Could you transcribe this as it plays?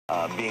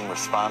being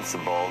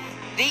responsible.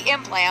 The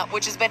implant,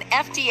 which has been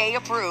FDA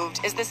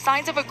approved, is the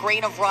size of a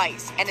grain of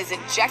rice and is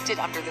injected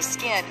under the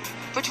skin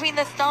between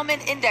the thumb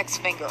and index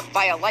finger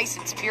by a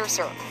licensed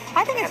piercer.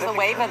 I think it's the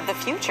wave of the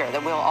future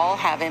that we'll all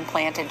have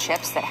implanted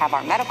chips that have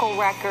our medical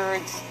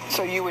records.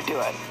 So you would do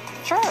it?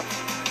 Sure.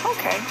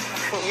 Okay.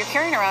 You're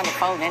carrying around your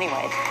phone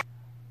anyway.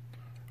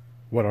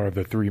 What are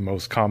the three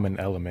most common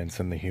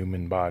elements in the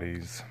human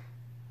bodies?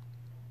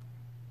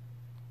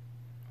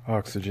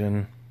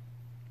 Oxygen,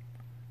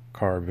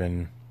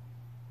 carbon,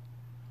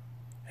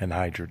 and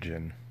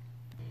hydrogen.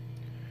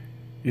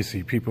 You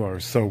see, people are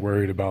so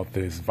worried about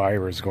this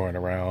virus going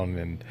around,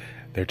 and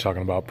they're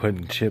talking about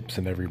putting chips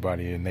in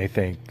everybody, and they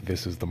think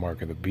this is the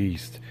mark of the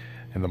beast,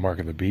 and the mark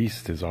of the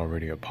beast is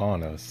already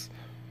upon us.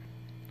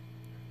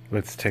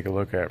 Let's take a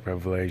look at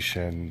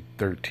Revelation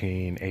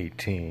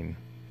 13:18.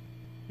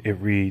 It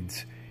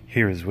reads,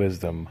 "Here is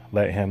wisdom.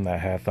 Let him that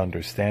hath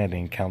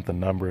understanding count the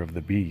number of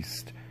the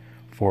beast,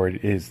 for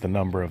it is the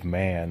number of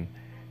man,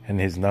 and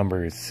his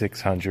number is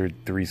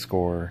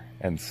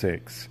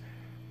 666.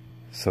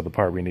 So the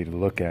part we need to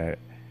look at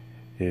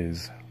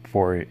is,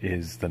 for it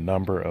is the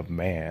number of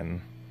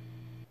man.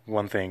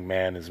 One thing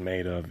man is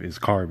made of is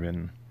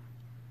carbon.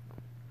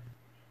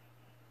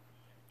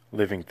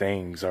 Living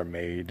things are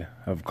made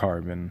of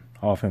carbon.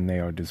 Often they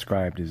are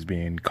described as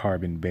being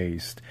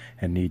carbon-based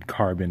and need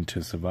carbon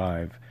to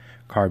survive.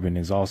 Carbon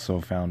is also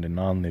found in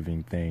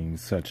non-living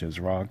things such as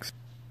rocks,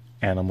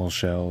 animal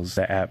shells,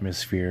 the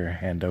atmosphere,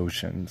 and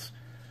oceans.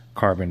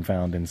 Carbon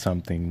found in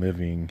something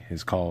living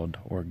is called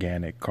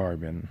organic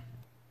carbon."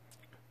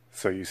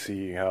 So you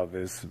see how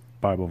this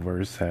Bible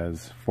verse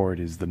has, "For it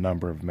is the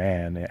number of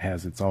man," it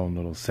has its own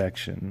little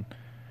section.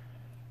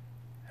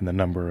 And the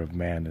number of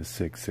man is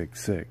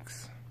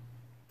 666.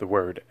 The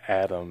word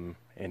Adam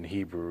in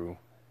Hebrew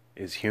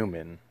is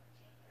human.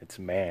 It's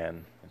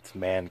man. It's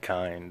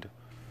mankind.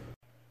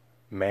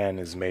 Man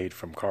is made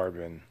from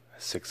carbon.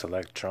 6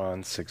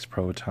 electrons, 6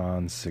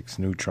 protons, 6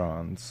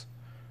 neutrons.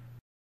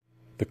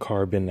 The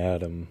carbon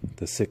atom,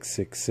 the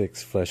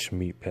 666 flesh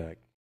meat pack.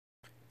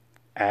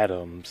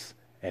 Atoms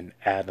and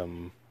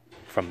Adam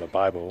from the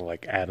Bible,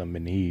 like Adam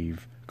and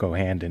Eve, go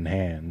hand in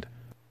hand.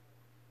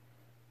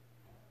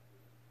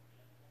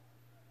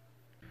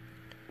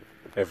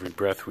 Every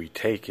breath we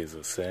take is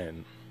a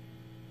sin.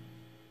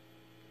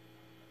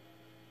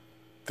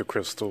 The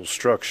crystal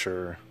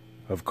structure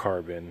of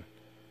carbon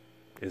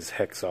is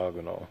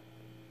hexagonal.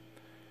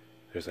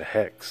 There's a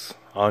hex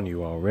on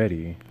you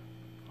already,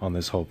 on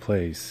this whole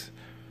place,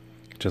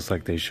 just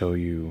like they show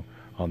you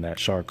on that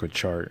chakra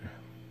chart,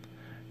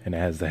 and it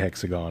has the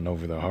hexagon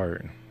over the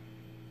heart.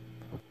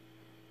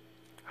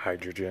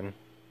 Hydrogen.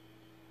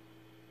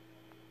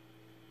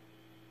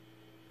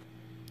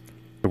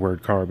 The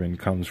word carbon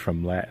comes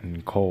from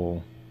Latin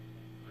coal.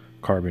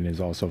 Carbon is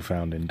also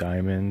found in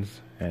diamonds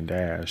and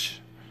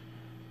ash.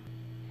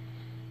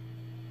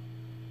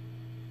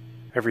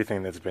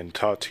 Everything that's been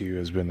taught to you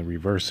has been the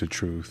reverse of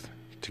truth,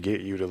 to get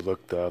you to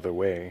look the other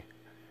way,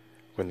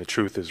 when the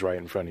truth is right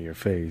in front of your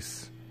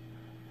face.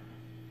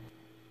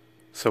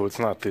 So it's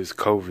not this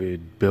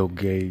COVID, Bill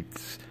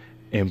Gates,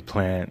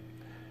 implant,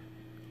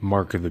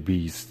 mark of the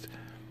beast.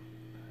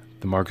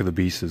 The mark of the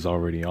beast is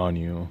already on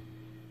you.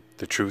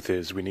 The truth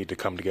is, we need to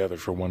come together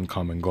for one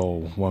common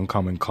goal, one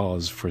common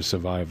cause for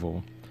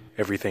survival.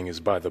 Everything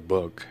is by the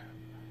book.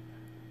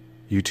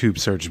 YouTube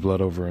search blood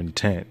over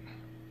intent.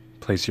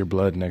 Place your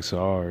blood next to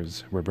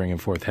ours. We're bringing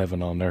forth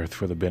heaven on earth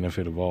for the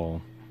benefit of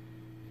all.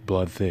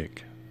 Blood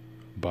thick,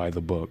 by the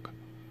book.